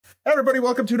Everybody,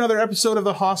 welcome to another episode of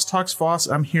the Hoss Talks Foss.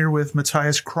 I'm here with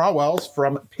Matthias Crauwels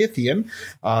from Pythian,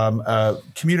 a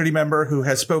community member who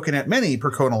has spoken at many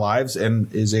Percona Lives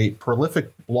and is a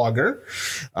prolific blogger,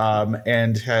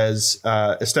 and has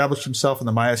established himself in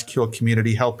the MySQL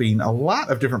community, helping a lot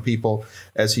of different people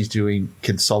as he's doing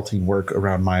consulting work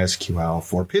around MySQL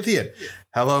for Pythian.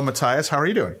 Hello, Matthias. How are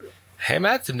you doing? Hey,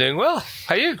 Matt. I'm doing well.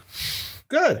 How are you?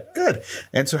 Good, good.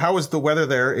 And so how was the weather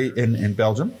there in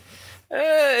Belgium?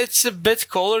 It's a bit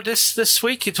colder this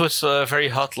week. It was very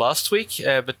hot last week,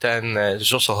 but then it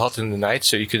was also hot in the night,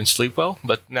 so you couldn't sleep well.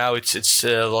 But now it's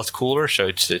a lot cooler, so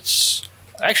it's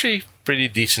actually pretty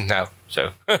decent now.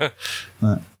 So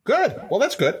Good. Well,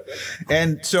 that's good.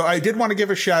 And so I did want to give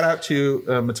a shout out to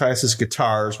Matthias's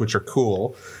guitars, which are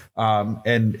cool.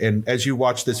 And as you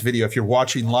watch this video, if you're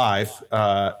watching live,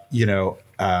 I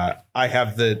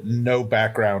have the no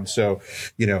background. So,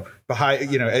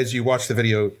 behind, as you watch the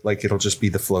video, like it'll just be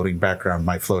the floating background,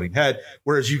 my floating head,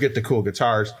 whereas you get the cool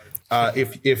guitars.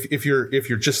 If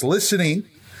you're just listening,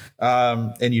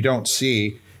 and you don't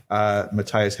see,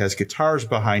 Matthias has guitars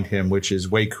behind him, which is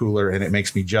way cooler, and it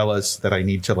makes me jealous that I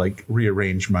need to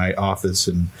rearrange my office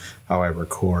and how I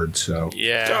record. So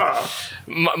yeah,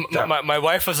 my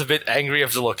wife was a bit angry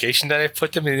of the location that I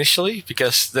put them initially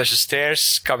because there's a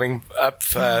stairs coming up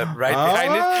right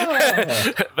behind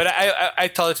it. But I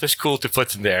thought it was cool to put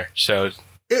them there. So.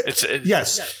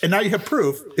 Yes, and now you have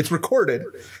proof. It's recorded.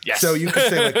 Yes. So you can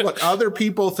say, look, other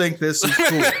people think this is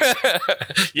cool.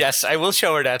 Yes, I will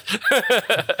show her that.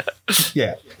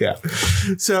 Yeah.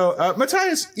 So,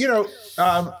 Matthias,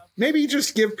 maybe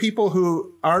just give people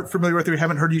who aren't familiar with you,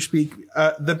 haven't heard you speak,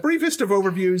 the briefest of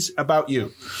overviews about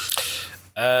you.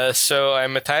 So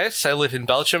I'm Matthias. I live in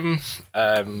Belgium.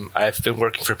 I've been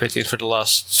working for Pythian for the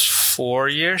last 4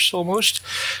 years almost.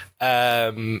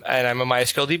 And I'm a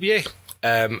MySQL DBA.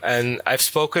 And I've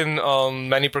spoken on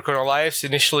many Percona Lives,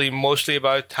 initially mostly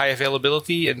about high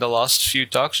availability, in the last few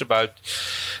talks about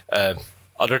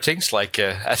other things like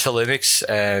SL Linux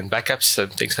and backups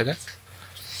and things like that.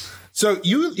 So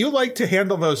you like to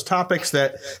handle those topics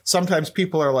that sometimes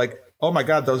people are like, oh my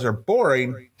God, those are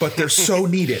boring, but they're so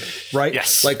needed, right?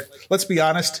 Yes. Let's be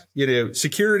honest,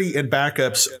 security and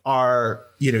backups are,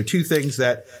 two things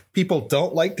that people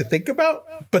don't like to think about,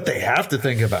 but they have to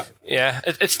think about. Yeah,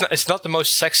 it's not the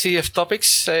most sexy of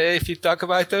topics if you talk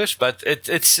about those, but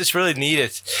it's really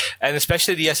needed. And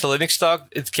especially the SL Linux talk,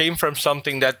 it came from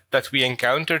something that we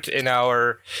encountered in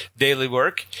our daily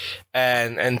work.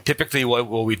 And typically what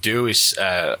we do is,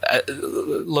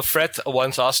 Lefred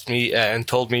once asked me and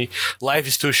told me, life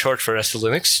is too short for SL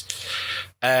Linux.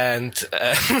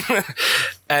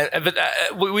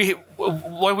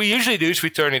 What we usually do is we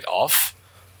turn it off.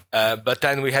 But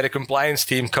then we had a compliance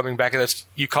team coming back and said,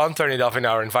 you can't turn it off in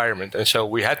our environment. And so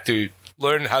we had to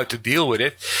learn how to deal with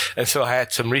it. And so I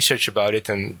had some research about it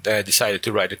and decided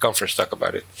to write a conference talk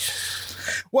about it.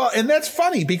 Well, and that's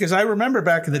funny because I remember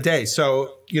back in the day.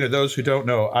 So, those who don't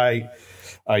know, I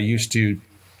used to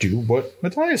do what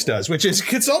Matthias does, which is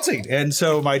consulting. And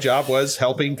so my job was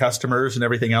helping customers and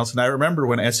everything else. And I remember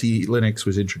when SE Linux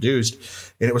was introduced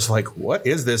and it was like, what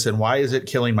is this? And why is it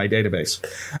killing my database?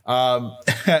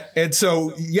 And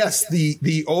so, yes,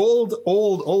 the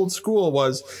old school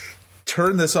was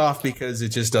turn this off because it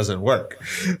just doesn't work.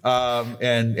 And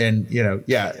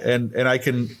I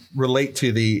can relate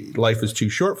to the life is too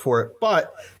short for it,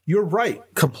 but you're right.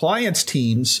 Compliance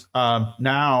teams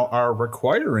now are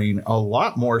requiring a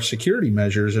lot more security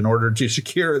measures in order to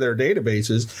secure their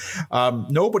databases.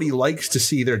 Nobody likes to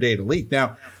see their data leak.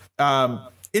 Now,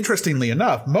 interestingly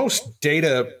enough, most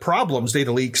data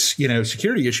leaks,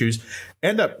 security issues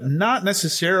end up not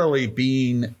necessarily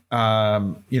being,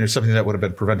 something that would have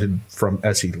been prevented from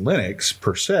SE Linux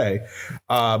per se.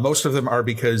 Most of them are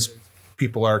because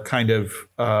people are kind of,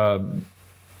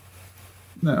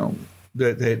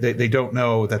 they don't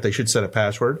know that they should set a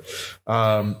password.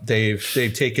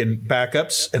 They've taken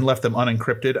backups and left them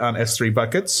unencrypted on S3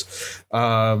 buckets.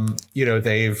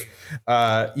 They've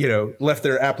left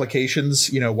their applications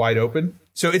wide open.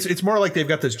 So it's more like they've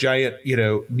got this giant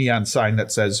neon sign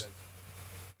that says,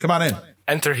 "Come on in."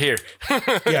 Enter here.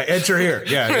 Yeah, enter here.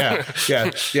 Yeah.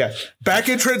 Back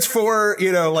entrance for,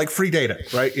 free data,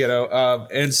 right?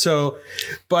 And so,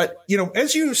 but,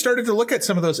 as you started to look at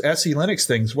some of those SE Linux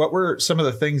things, what were some of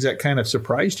the things that kind of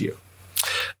surprised you?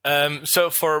 So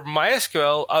for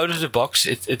MySQL, out of the box,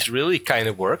 it really kind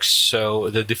of works. So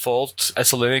the default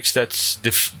SLinux that's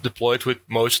deployed with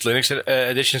most Linux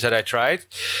editions that I tried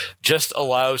just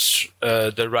allows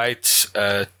the right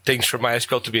things for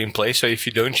MySQL to be in place. So if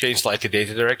you don't change like a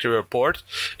data directory or port,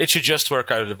 it should just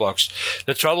work out of the box.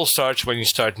 The trouble starts when you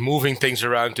start moving things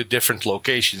around to different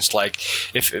locations. Like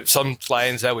if some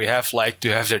clients that we have like to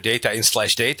have their data in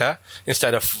 /data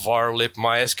instead of var lib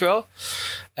MySQL.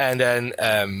 And then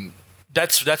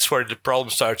that's where the problem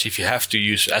starts if you have to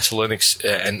use SLinux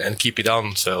and keep it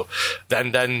on. So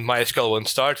then MySQL won't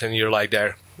start, and you're like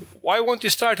there, why won't you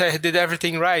start? I did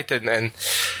everything right. And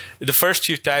the first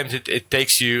few times it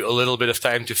takes you a little bit of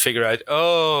time to figure out,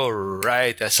 oh,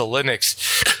 right, SLinux.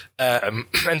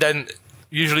 And then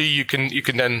usually you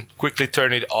can then quickly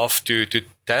turn it off to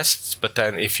tests, but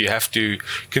then if you have to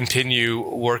continue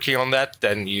working on that,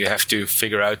 then you have to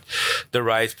figure out the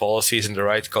right policies in the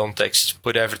right context,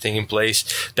 put everything in place,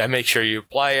 then make sure you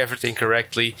apply everything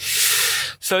correctly.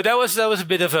 So that was a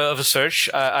bit of a search.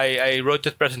 I wrote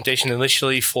that presentation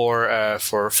initially for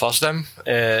FOSDEM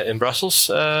in Brussels.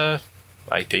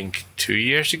 I think 2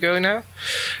 years ago now.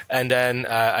 And then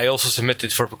I also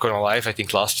submitted for Percona Live, I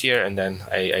think last year, and then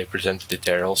I presented it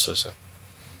there also. So.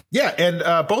 Yeah, and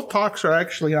both talks are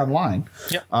actually online.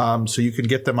 Yeah. So you can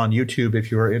get them on YouTube if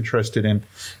you are interested in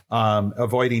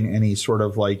avoiding any sort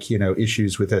of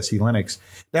issues with SE Linux.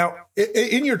 Now,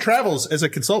 in your travels as a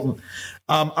consultant,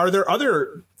 are there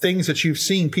other things that you've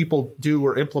seen people do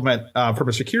or implement from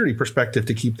a security perspective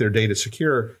to keep their data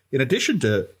secure in addition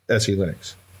to SE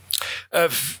Linux?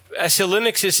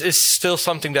 SLinux is still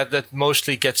something that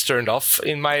mostly gets turned off,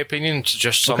 in my opinion. It's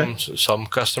just some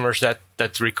customers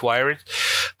that require it.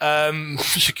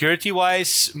 Security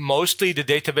wise, mostly the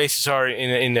databases are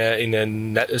in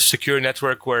a secure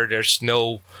network where there's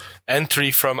no entry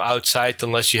from outside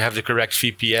unless you have the correct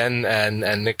VPN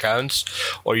and accounts,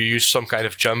 or you use some kind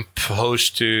of jump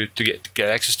host to get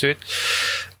access to it.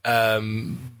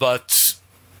 But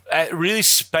really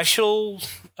special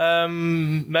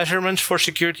measurements for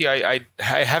security, I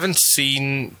haven't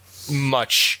seen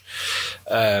much.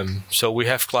 So we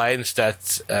have clients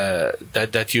that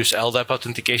use LDAP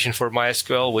authentication for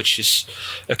MySQL, which is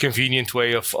a convenient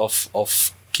way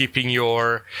of keeping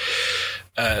your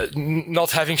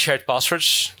not having shared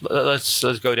passwords.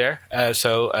 Let's go there.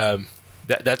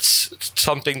 That's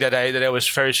something that I was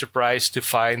very surprised to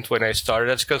find when I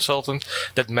started as a consultant,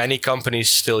 that many companies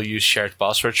still use shared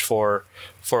passwords for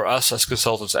us as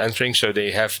consultants entering. So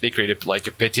they created like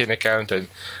a Pythian account, and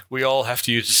we all have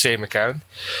to use the same account.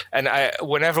 And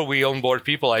whenever we onboard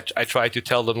people, I try to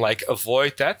tell them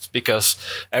avoid that, because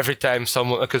every time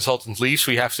a consultant leaves,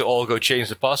 we have to all go change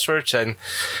the passwords, and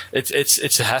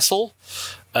it's a hassle.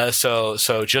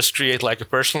 So just create a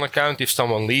personal account. If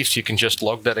someone leaves, you can just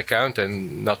log that account,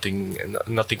 and nothing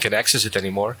can access it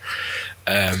anymore.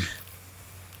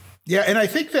 Yeah, and I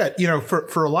think that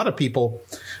for a lot of people,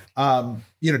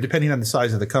 depending on the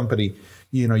size of the company,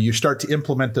 you start to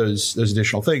implement those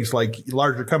additional things. Like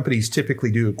larger companies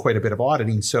typically do quite a bit of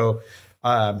auditing, so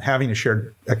having a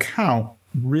shared account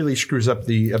really screws up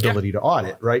the ability to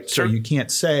audit, right? Sure. So you can't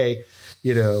say,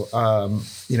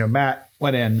 Matt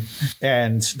went in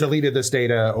and deleted this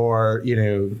data, or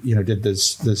did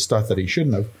this stuff that he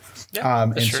shouldn't have. Yeah,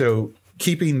 and true. So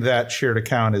keeping that shared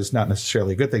account is not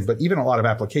necessarily a good thing. But even a lot of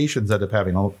applications end up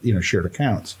having shared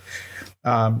accounts.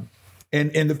 And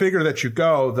the bigger that you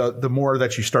go, the more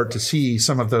that you start to see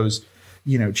some of those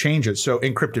changes. So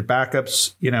encrypted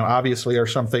backups, obviously are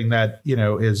something that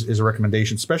is a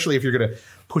recommendation, especially if you're going to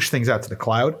push things out to the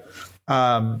cloud.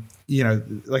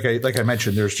 Like I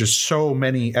mentioned, there's just so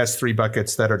many S3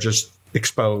 buckets that are just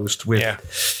exposed with,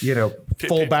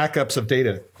 full backups of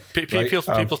data.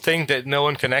 People think that no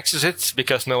one can access it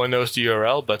because no one knows the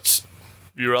URL, but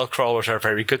URL crawlers are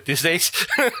very good these days,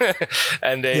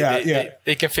 and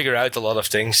they can figure out a lot of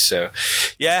things. So,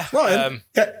 yeah. Well,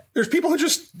 there's people who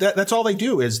just that's all they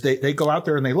do is they go out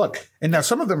there and they look. And now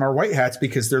some of them are white hats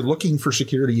because they're looking for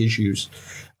security issues,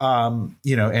 and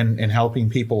helping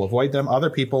people avoid them. Other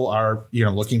people are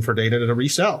looking for data to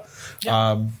resell,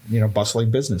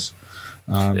 bustling business.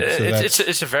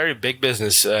 It's a very big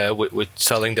business with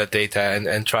selling that data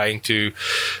and trying to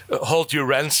hold you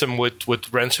ransom with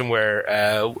ransomware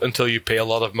until you pay a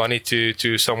lot of money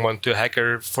to someone, to a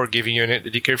hacker, for giving you a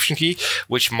decryption key,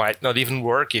 which might not even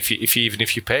work if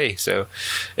you pay. So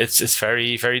it's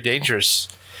very, very dangerous.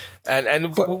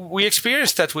 And we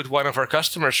experienced that with one of our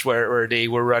customers where they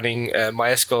were running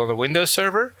MySQL on a Windows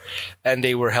server, and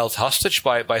they were held hostage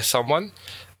by someone.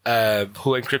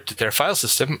 who encrypted their file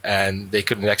system, and they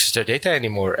couldn't access their data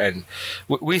anymore. And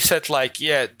we said, like,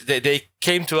 yeah, they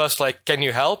came to us like, can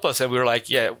you help us? And we were like,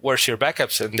 yeah, where's your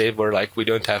backups? And they were like, we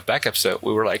don't have backups. So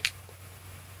we were like,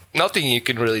 nothing you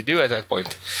can really do at that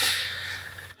point.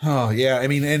 Oh yeah, I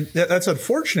mean, and that's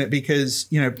unfortunate because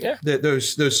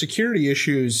those security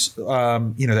issues,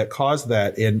 that caused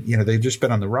that, and they've just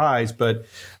been on the rise. But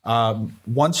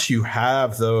once you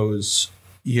have those,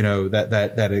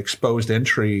 that exposed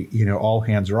entry, all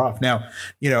hands are off. Now,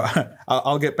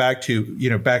 I'll get back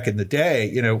to back in the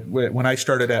day, when I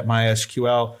started at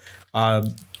MySQL.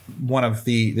 One of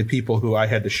the people who I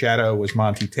had to shadow was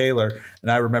Monty Taylor,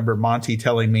 and I remember Monty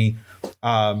telling me,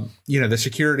 the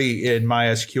security in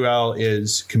MySQL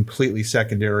is completely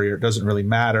secondary, or it doesn't really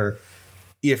matter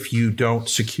if you don't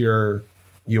secure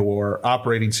your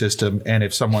operating system, and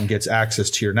if someone gets access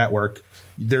to your network,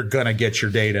 they're gonna get your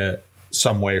data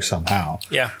some way or somehow.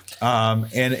 Yeah,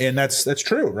 and that's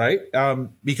true, right?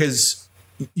 Because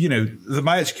the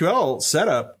MySQL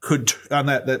setup could, on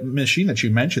that machine that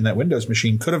you mentioned, that Windows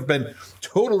machine, could have been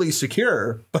totally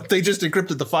secure, but they just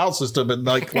encrypted the file system and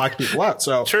like locked people out.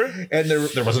 So, sure. And there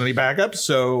wasn't any backup.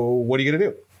 So what are you going to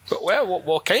do? But, well,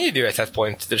 what can you do at that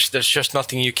point? There's just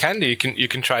nothing you can do. You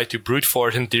can try to brute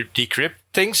force and decrypt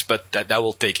things, but that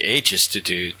will take ages to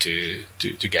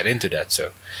get into that. So.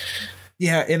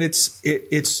 Yeah, and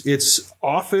it's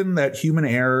often that human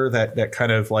error that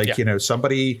kind of like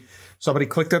somebody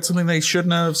clicked at something they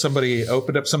shouldn't have. Somebody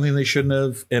opened up something they shouldn't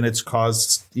have, and it's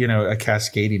caused a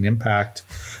cascading impact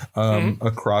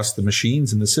across the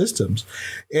machines and the systems.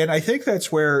 And I think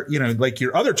that's where like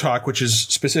your other talk, which is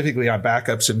specifically on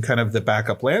backups and kind of the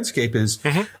backup landscape, is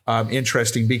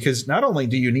interesting, because not only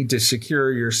do you need to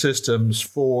secure your systems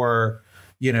for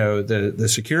the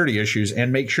security issues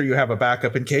and make sure you have a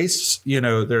backup in case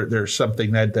there's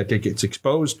something that gets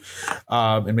exposed,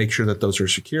 and make sure that those are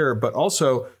secure, but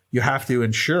also you have to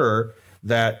ensure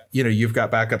that you've got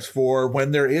backups for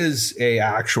when there is a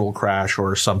actual crash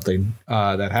or something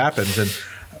that happens, and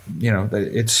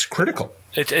it's critical.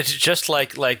 It's just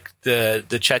like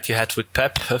the chat you had with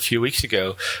Pep a few weeks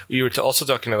ago. You were also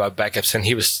talking about backups, and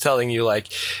he was telling you like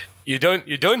you don't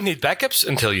need backups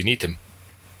until you need them.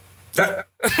 Yeah.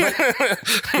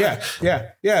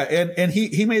 And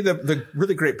he made the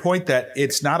really great point that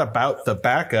it's not about the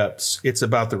backups, it's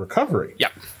about the recovery. Yeah.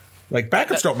 Like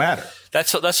backups don't matter.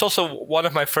 That's also one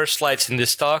of my first slides in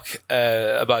this talk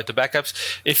about the backups.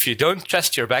 If you don't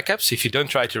trust your backups, if you don't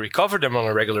try to recover them on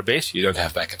a regular basis, you don't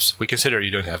have backups. We consider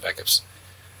you don't have backups.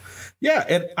 Yeah,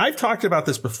 and I've talked about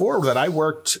this before, that I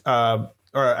worked, or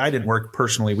I didn't work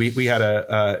personally. We had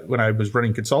when I was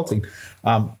running consulting,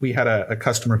 we had a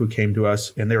customer who came to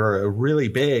us, and they were a really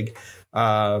big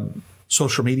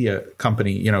social media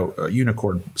company, a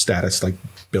unicorn status, like $1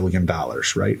 billion,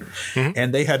 right? Mm-hmm.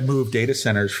 And they had moved data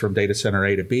centers from data center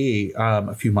A to B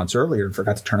a few months earlier and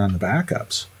forgot to turn on the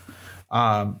backups.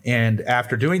 And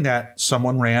after doing that,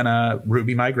 someone ran a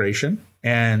Ruby migration,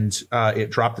 and it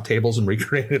dropped the tables and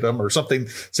recreated them or something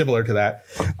similar to that,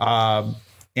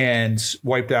 and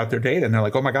wiped out their data. And they're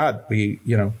like, oh my God,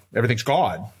 everything's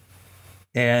gone.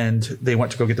 And they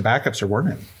went to go get the backups, there weren't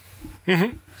any.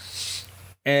 Mm-hmm.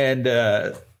 And,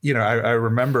 I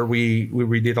remember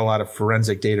we did a lot of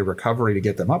forensic data recovery to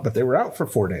get them up, but they were out for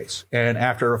 4 days. And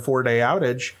after a 4-day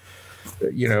outage,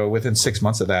 within 6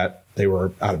 months of that, they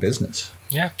were out of business.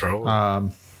 Yeah, probably.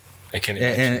 I can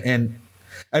imagine. And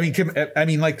I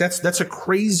mean, like that's a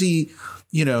crazy,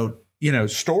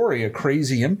 story, a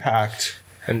crazy impact.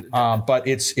 But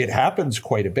it happens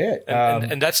quite a bit.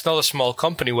 And that's not a small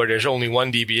company where there's only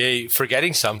one DBA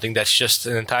forgetting something. That's just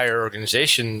an entire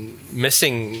organization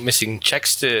missing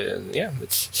checks to,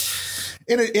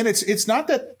 it's not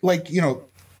that, like,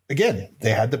 again, they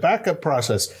had the backup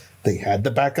process. They had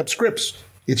the backup scripts.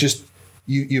 It's just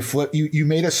you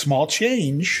made a small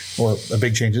change, or a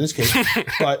big change in this case,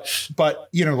 but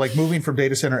like moving from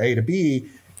data center A to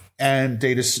B. And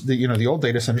the old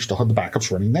data center still had the backups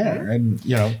running there, and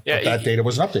that data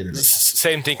wasn't updated.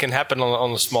 Same thing can happen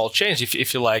on a small change.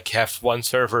 If you like have one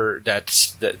server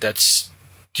that's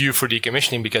due for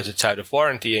decommissioning because it's out of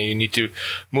warranty, and you need to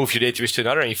move your database to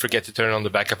another, and you forget to turn on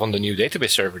the backup on the new database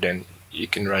server, then you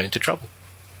can run into trouble.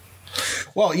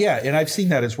 Well, yeah, and I've seen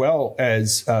that as well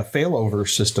as failover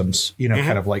systems.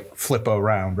 Kind of like flip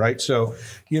around, right? So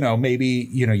maybe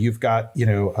you've got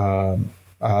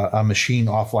a machine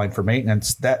offline for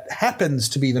maintenance that happens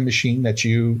to be the machine that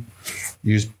you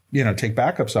use, take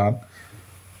backups on.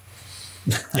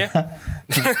 Yeah,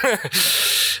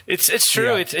 it's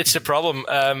true. Yeah. It's a problem.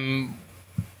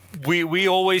 we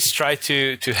always try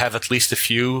to have at least a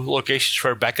few locations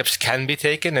where backups can be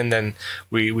taken, and then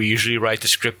we usually write a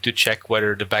script to check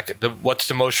whether what's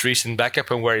the most recent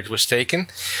backup and where it was taken,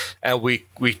 and we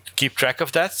keep track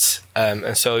of that.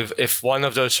 And so if one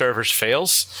of those servers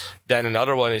fails, then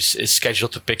another one is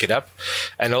scheduled to pick it up.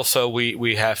 And also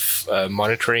we have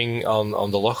monitoring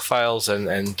on the log files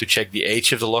and to check the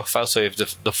age of the log file. So if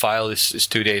the file is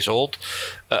 2 days old,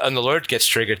 an alert gets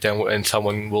triggered, and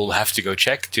someone will have to go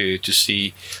check to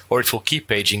see, or it will keep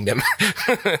paging them.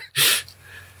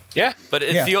 Yeah, but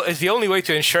it's the only way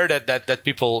to ensure that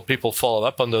people follow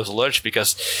up on those alerts,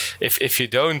 because if you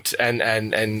don't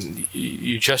and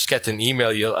you just get an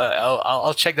email,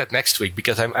 I'll check that next week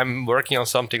because I'm working on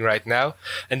something right now,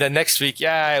 and then next week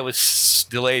it was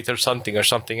delayed or something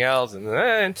else,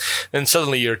 and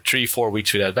suddenly you're 3-4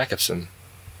 weeks without backups. And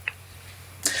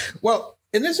well,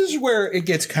 and this is where it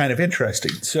gets kind of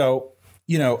interesting. So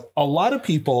a lot of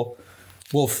people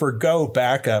will forgo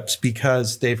backups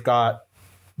because they've got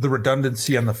the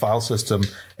redundancy on the file system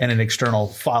and an external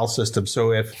file system.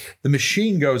 So if the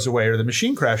machine goes away or the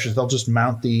machine crashes, they'll just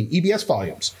mount the EBS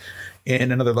volumes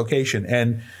in another location.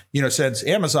 And, since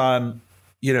Amazon,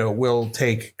 will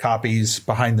take copies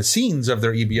behind the scenes of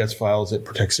their EBS files, it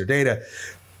protects their data.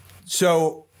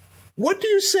 So what do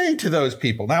you say to those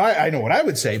people? Now, I know what I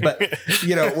would say, but,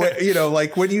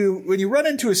 like when you run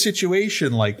into a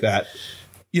situation like that,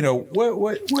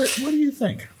 what do you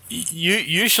think?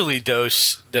 Usually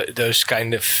those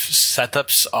kind of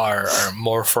setups are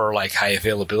more for like high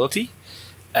availability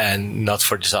and not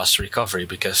for disaster recovery,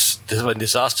 because when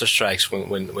disaster strikes,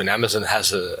 when Amazon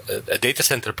has a data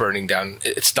center burning down,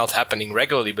 it's not happening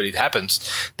regularly, but it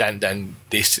happens, then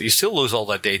you still lose all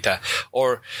that data.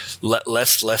 Or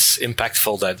less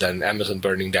impactful than Amazon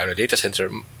burning down a data center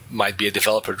might be a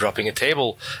developer dropping a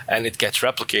table and it gets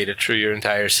replicated through your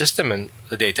entire system and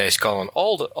the data is gone on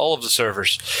all of the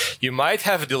servers. You might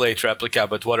have a delayed replica,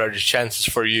 but what are the chances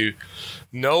for you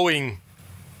knowing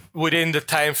within the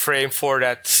time frame for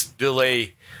that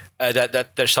delay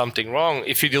that there's something wrong?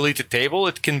 If you delete a table,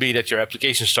 it can be that your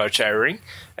application starts erroring,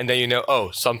 and then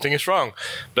something is wrong.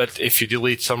 But if you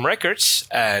delete some records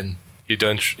and you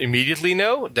don't immediately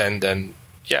know, then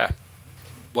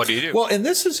what do you do? Well, and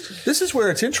this is where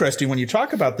it's interesting when you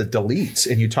talk about the deletes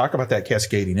and you talk about that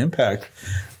cascading impact.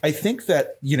 I think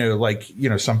that,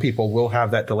 some people will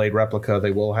have that delayed replica.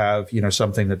 They will have,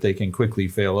 something that they can quickly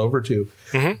fail over to.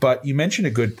 Mm-hmm. But you mentioned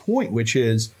a good point, which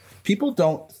is people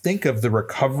don't think of the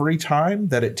recovery time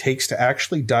that it takes to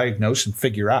actually diagnose and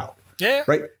figure out. Yeah.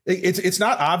 Right. It's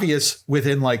not obvious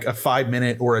within like a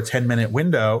 5-minute or a 10-minute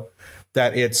window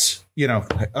that it's,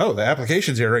 the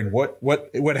application's erroring.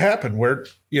 What happened? Where,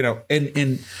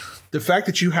 and the fact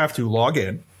that you have to log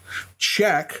in,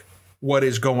 check what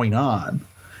is going on,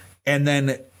 and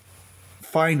then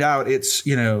find out it's,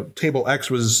 table X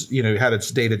was, had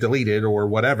its data deleted or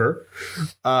whatever,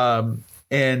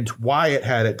 and why it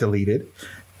had it deleted,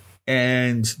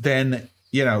 and then,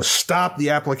 stop the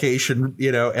application,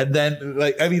 and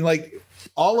then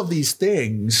all of these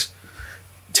things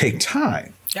take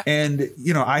time. Yeah. And,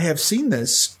 I have seen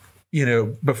this,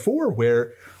 before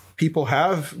where people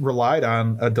have relied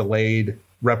on a delayed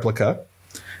replica.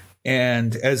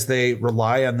 And as they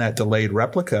rely on that delayed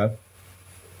replica,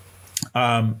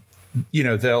 they'll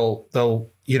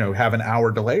have an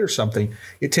hour delay or something.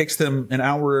 It takes them an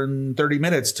hour and 30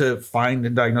 minutes to find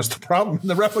and diagnose the problem. And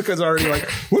the replica is already like,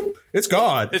 whoop, it's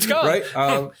gone. It's gone. Right.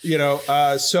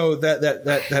 So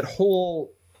that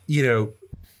whole,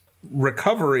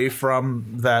 recovery from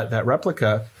that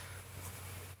replica,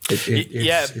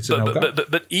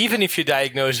 but even if you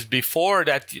diagnose it before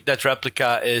that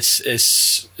replica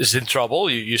is in trouble,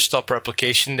 you stop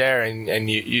replication there, and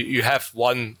you have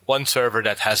one server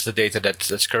that has the data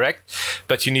that's correct,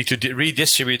 but you need to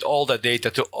redistribute all that data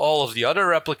to all of the other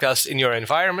replicas in your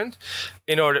environment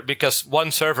because one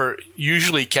server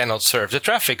usually cannot serve the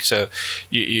traffic. So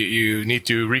you need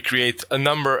to recreate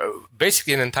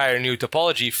basically an entire new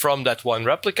topology from that one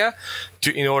replica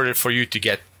in order for you to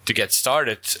get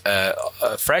started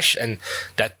fresh, and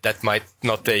that might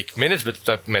not take minutes, but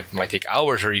that might take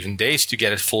hours or even days to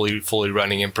get it fully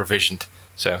running and provisioned.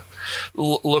 So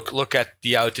look at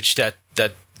the outage that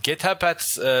GitHub had,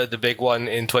 the big one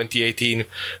in 2018,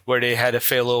 where they had a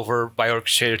failover by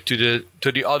orchestrator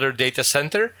to the other data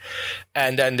center,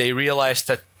 and then they realized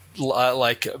that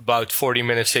like about 40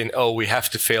 minutes in, we have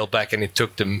to fail back, and it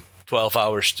took them 12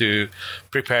 hours to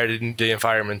prepare the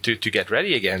environment to get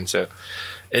ready again. So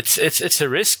it's a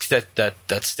risk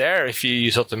that's there if you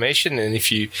use automation, and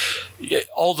if you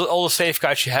all the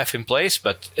safeguards you have in place,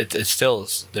 but there's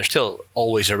still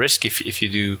always a risk if you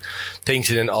do things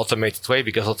in an automated way,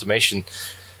 because automation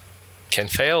can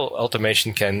fail.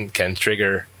 Automation can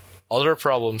trigger other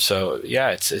problems. So yeah,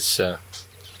 it's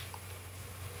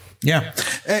yeah,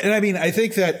 and I mean, I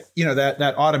think that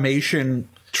that automation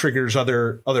triggers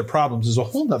other problems is a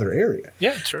whole nother area.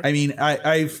 Yeah, sure. I mean,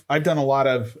 I've done a lot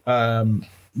of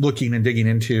looking and digging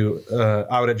into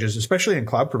outages, especially in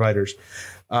cloud providers,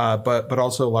 but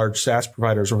also large SaaS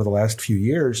providers over the last few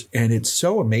years. And it's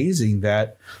so amazing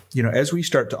that, as we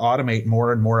start to automate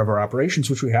more and more of our operations,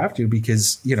 which we have to,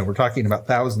 because, we're talking about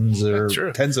thousands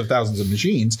or tens of thousands of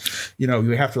machines,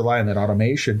 we have to rely on that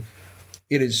automation.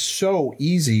 It is so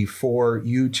easy for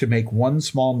you to make one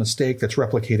small mistake that's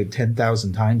replicated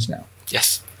 10,000 times now.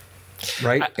 Yes.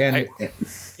 Right.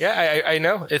 I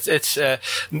know. It's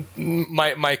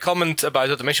my comment about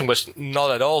automation was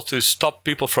not at all to stop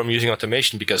people from using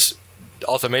automation, because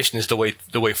automation is the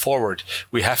way forward.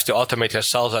 We have to automate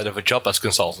ourselves out of a job as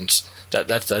consultants.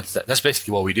 That's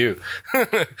basically what we do.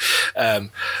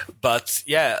 But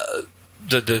yeah.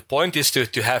 The point is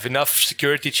to have enough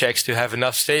security checks, to have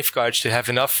enough safeguards, to have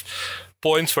enough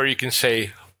points where you can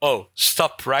say, "Oh,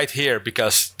 stop right here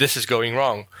because this is going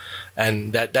wrong,"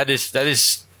 and that is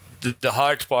the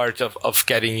hard part of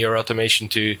getting your automation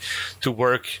to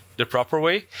work the proper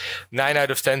way. 9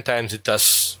 out of 10 times it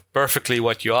does perfectly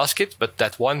what you ask it, but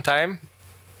that one time,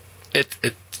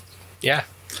 yeah,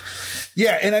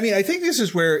 and I mean, I think this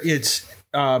is where it's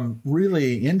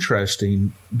really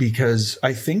interesting, because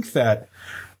I think that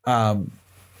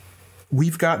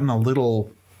we've gotten a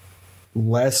little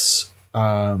less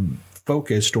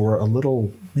focused, or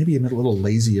maybe a little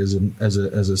lazy as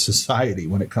a society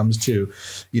when it comes to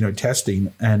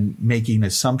testing and making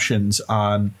assumptions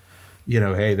on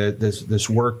hey, this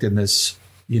worked in this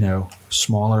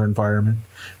smaller environment,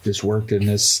 this worked in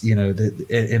this,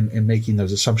 and making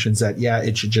those assumptions that,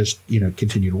 it should just,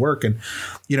 continue to work. And,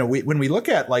 when we look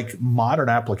at like modern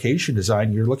application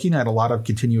design, you're looking at a lot of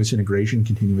continuous integration,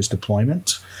 continuous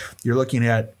deployment. You're looking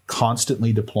at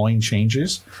constantly deploying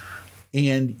changes,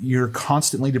 and you're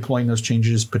constantly deploying those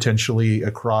changes potentially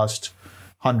across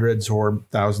hundreds or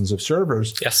thousands of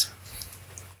servers. Yes.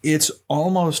 It's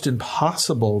almost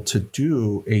impossible to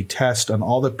do a test on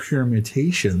all the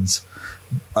permutations,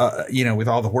 with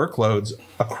all the workloads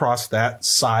across that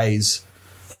size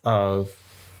of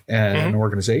an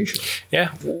organization.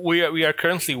 Yeah, we are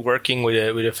currently working with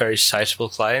a very sizable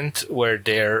client where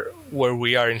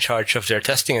we are in charge of their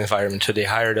testing environment. So they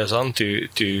hired us on to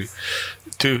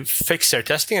fix their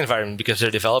testing environment, because their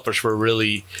developers were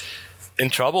really in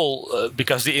trouble,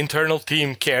 because the internal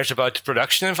team cares about the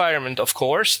production environment. Of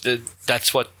course,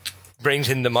 that's what brings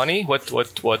in the money,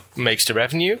 what makes the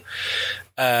revenue.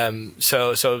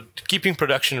 So keeping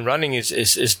production running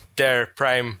is their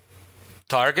prime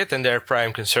target and their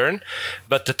prime concern.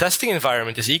 But the testing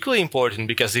environment is equally important,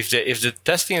 because if the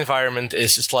testing environment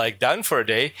is like down for a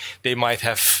day, they might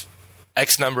have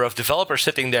X number of developers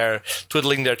sitting there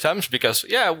twiddling their thumbs because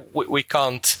we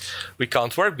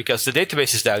can't work because the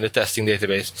database is down, the testing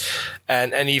database,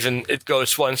 and even it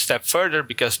goes one step further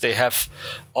because they have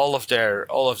all of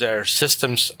their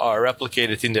systems are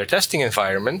replicated in their testing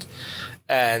environment,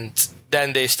 and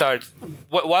then they start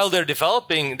while they're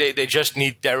developing they just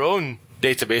need their own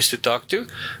database to talk to,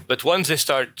 but once they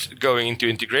start going into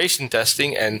integration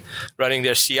testing and running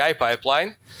their CI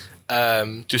pipeline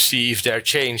to see if their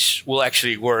change will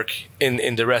actually work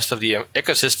in the rest of the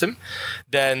ecosystem,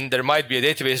 then there might be a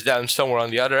database down somewhere on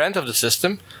the other end of the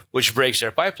system, which breaks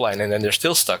their pipeline, and then they're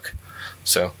still stuck.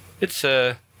 So it's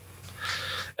a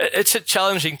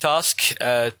challenging task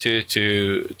to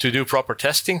do proper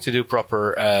testing, to do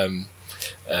proper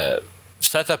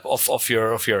setup of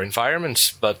your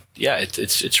environments. But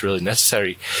it's really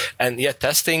necessary, and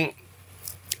testing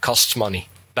costs money.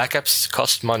 Backups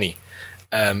cost money.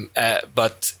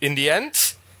 But in the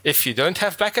end, if you don't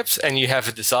have backups and you have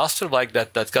a disaster like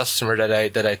that customer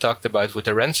that I talked about with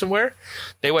the ransomware,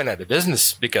 they went out of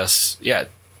business because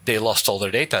they lost all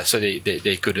their data, so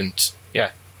they couldn't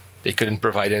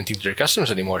provide anything to their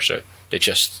customers anymore. So they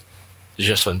just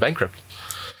went bankrupt.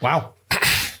 Wow.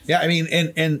 Yeah, I mean,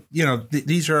 and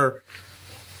these are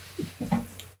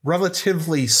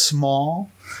relatively small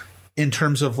in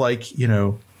terms of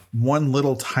one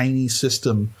little tiny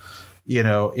system. In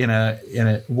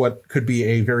a what could be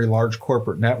a very large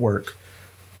corporate network,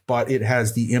 but it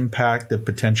has the impact of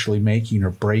potentially making or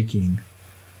breaking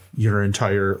your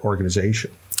entire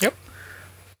organization. Yep.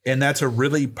 And that's a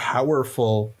really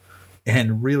powerful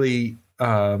and really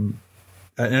an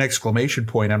exclamation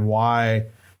point on why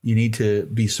you need to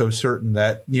be so certain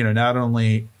that, not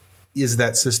only is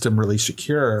that system really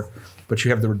secure, but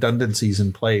you have the redundancies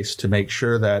in place to make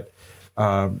sure that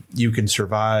you can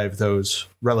survive those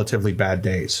relatively bad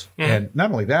days. And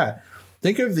not only that,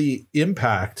 think of the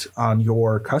impact on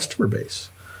your customer base.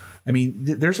 I mean,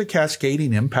 there's a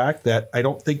cascading impact that I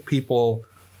don't think people,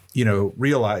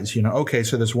 realize, okay,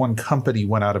 so this one company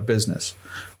went out of business.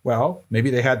 Well, maybe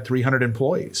they had 300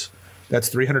 employees. That's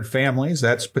 300 families.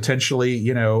 That's potentially,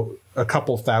 a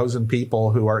couple thousand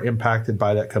people who are impacted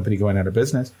by that company going out of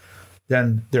business.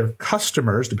 Then their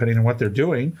customers, depending on what they're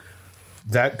doing,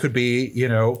 that could be,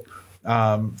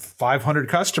 500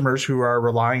 customers who are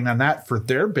relying on that for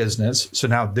their business. So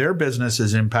now their business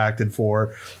is impacted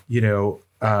for,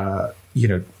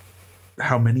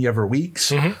 how many ever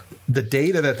weeks. The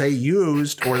data that they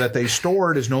used or that they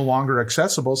stored is no longer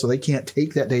accessible, so they can't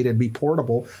take that data and be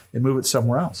portable and move it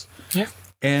somewhere else. Yeah.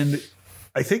 And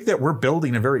I think that we're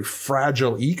building a very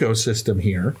fragile ecosystem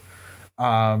here,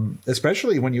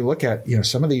 especially when you look at,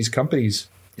 some of these companies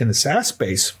in the SaaS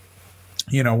space,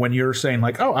 when you're saying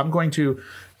like, oh, I'm going to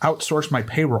outsource my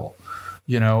payroll,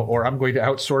 or I'm going to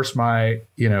outsource my,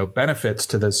 benefits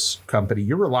to this company,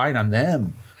 you're relying on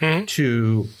them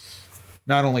to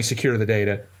not only secure the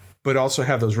data, but also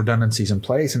have those redundancies in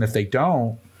place. And if they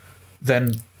don't,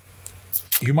 then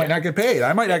you might not get paid.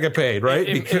 I might not get paid, right?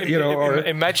 Because,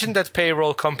 imagine that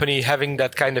payroll company having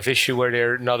that kind of issue where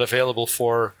they're not available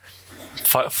for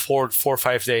 4 or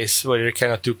 5 days, where they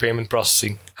cannot do payment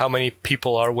processing. How many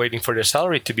people are waiting for their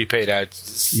salary to be paid out?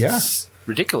 It's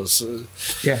ridiculous.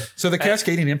 Yeah. So the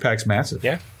cascading impact's massive.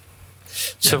 Yeah.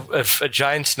 So a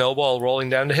giant snowball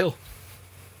rolling down the hill.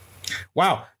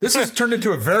 Wow, this has turned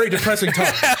into a very depressing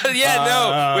talk. We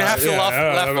have to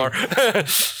laugh more.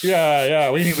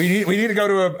 We need to go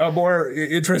to a more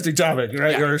interesting topic,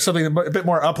 right? Or something a bit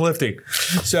more uplifting.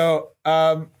 So,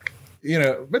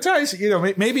 Matthias,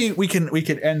 maybe we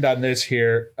can end on this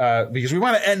here because we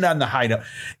want to end on the high note.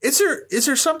 Is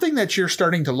there something that you're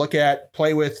starting to look at,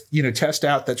 play with, test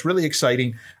out that's really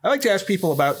exciting? I like to ask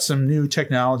people about some new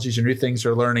technologies or new things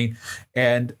they're learning,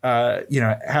 and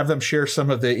have them share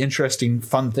some of the interesting,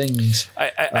 fun things.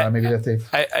 I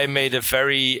made a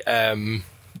very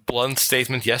blunt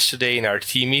statement yesterday in our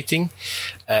team meeting,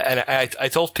 and I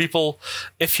told people,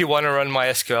 if you want to run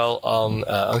MySQL on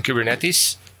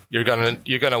Kubernetes, you're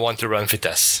gonna want to run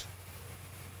Vitess.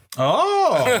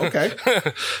 Oh, okay.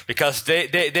 Because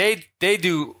they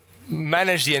do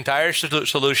manage the entire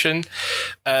solution.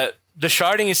 The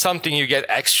sharding is something you get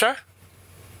extra,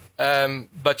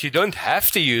 but you don't have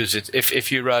to use it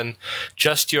if you run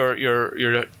just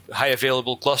your high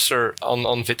available cluster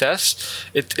on Vitess.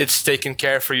 It's taken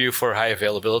care for you for high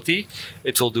availability.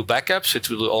 It will do backups. It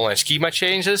will do online schema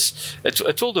changes.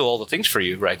 It will do all the things for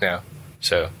you right now.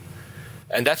 So.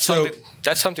 And that's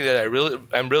something that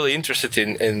I'm really interested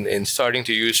in starting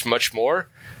to use much more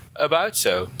about.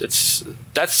 So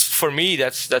that's for me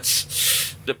that's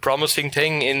the promising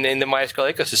thing in the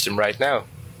MySQL ecosystem right now.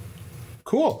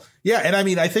 Cool. Yeah, and I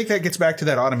mean I think that gets back to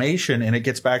that automation, and it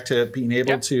gets back to being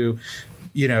able to,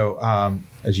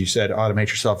 as you said, automate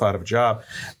yourself out of a job,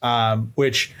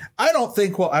 which I don't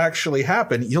think will actually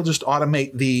happen. You'll just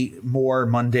automate the more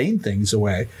mundane things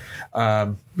away,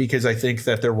 because I think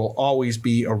that there will always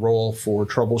be a role for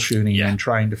troubleshooting and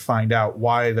trying to find out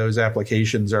why those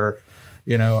applications are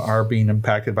being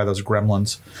impacted by those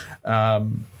gremlins.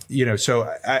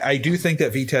 So I do think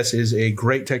that Vitess is a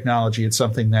great technology. It's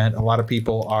something that a lot of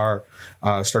people are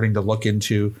starting to look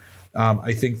into.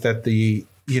 I think that the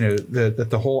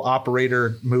whole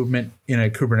operator movement in a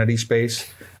Kubernetes space,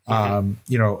 will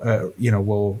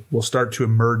start to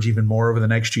emerge even more over the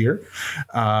next year.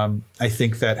 I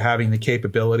think that having the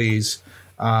capabilities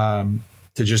to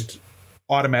just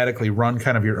automatically run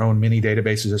kind of your own mini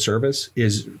database as a service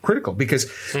is critical,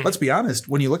 because let's be honest,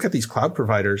 when you look at these cloud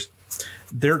providers,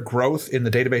 their growth in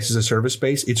the database as a service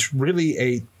space, it's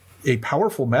really a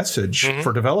powerful message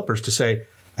for developers to say,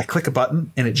 I click a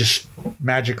button and it just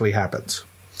magically happens.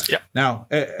 Yeah. Now,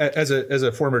 as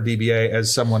a former DBA,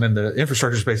 as someone in the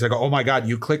infrastructure space, I go, oh my God,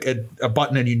 you click a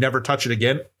button and you never touch it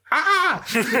again. Like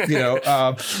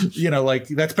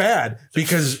that's bad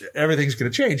because everything's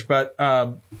going to change. But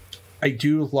I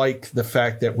do like the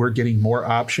fact that we're getting more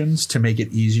options to make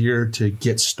it easier to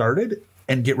get started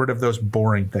and get rid of those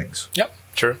boring things. Yep,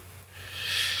 true.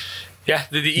 Yeah,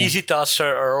 the easy tasks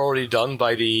are already done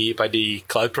by the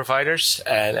cloud providers,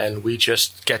 and we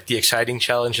just get the exciting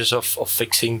challenges of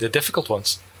fixing the difficult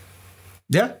ones.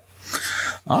 Yeah.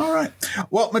 All right.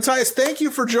 Well, Matthias, thank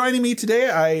you for joining me today.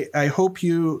 I hope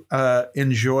you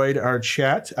enjoyed our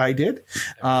chat. I did.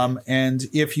 And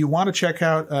if you want to check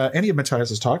out any of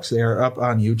Matthias's talks, they are up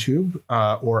on YouTube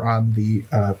or on the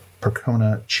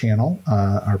Percona channel,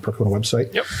 our Percona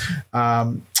website. Yep.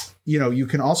 You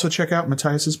can also check out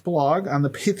Matthias's blog on the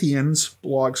Pythian's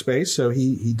blog space. So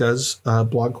he does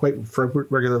blog quite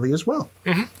regularly as well.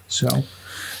 Mm-hmm. So,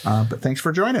 but thanks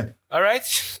for joining. All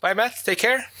right. Bye, Matt. Take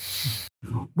care.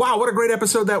 Wow, what a great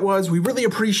episode that was. We really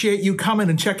appreciate you coming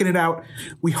and checking it out.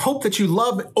 We hope that you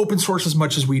love open source as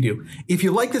much as we do. If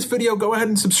you like this video, go ahead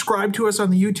and subscribe to us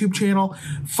on the YouTube channel.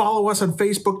 Follow us on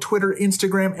Facebook, Twitter,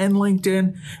 Instagram, and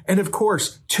LinkedIn. And of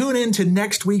course, tune in to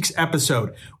next week's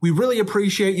episode. We really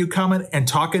appreciate you coming and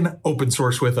talking open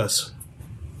source with us.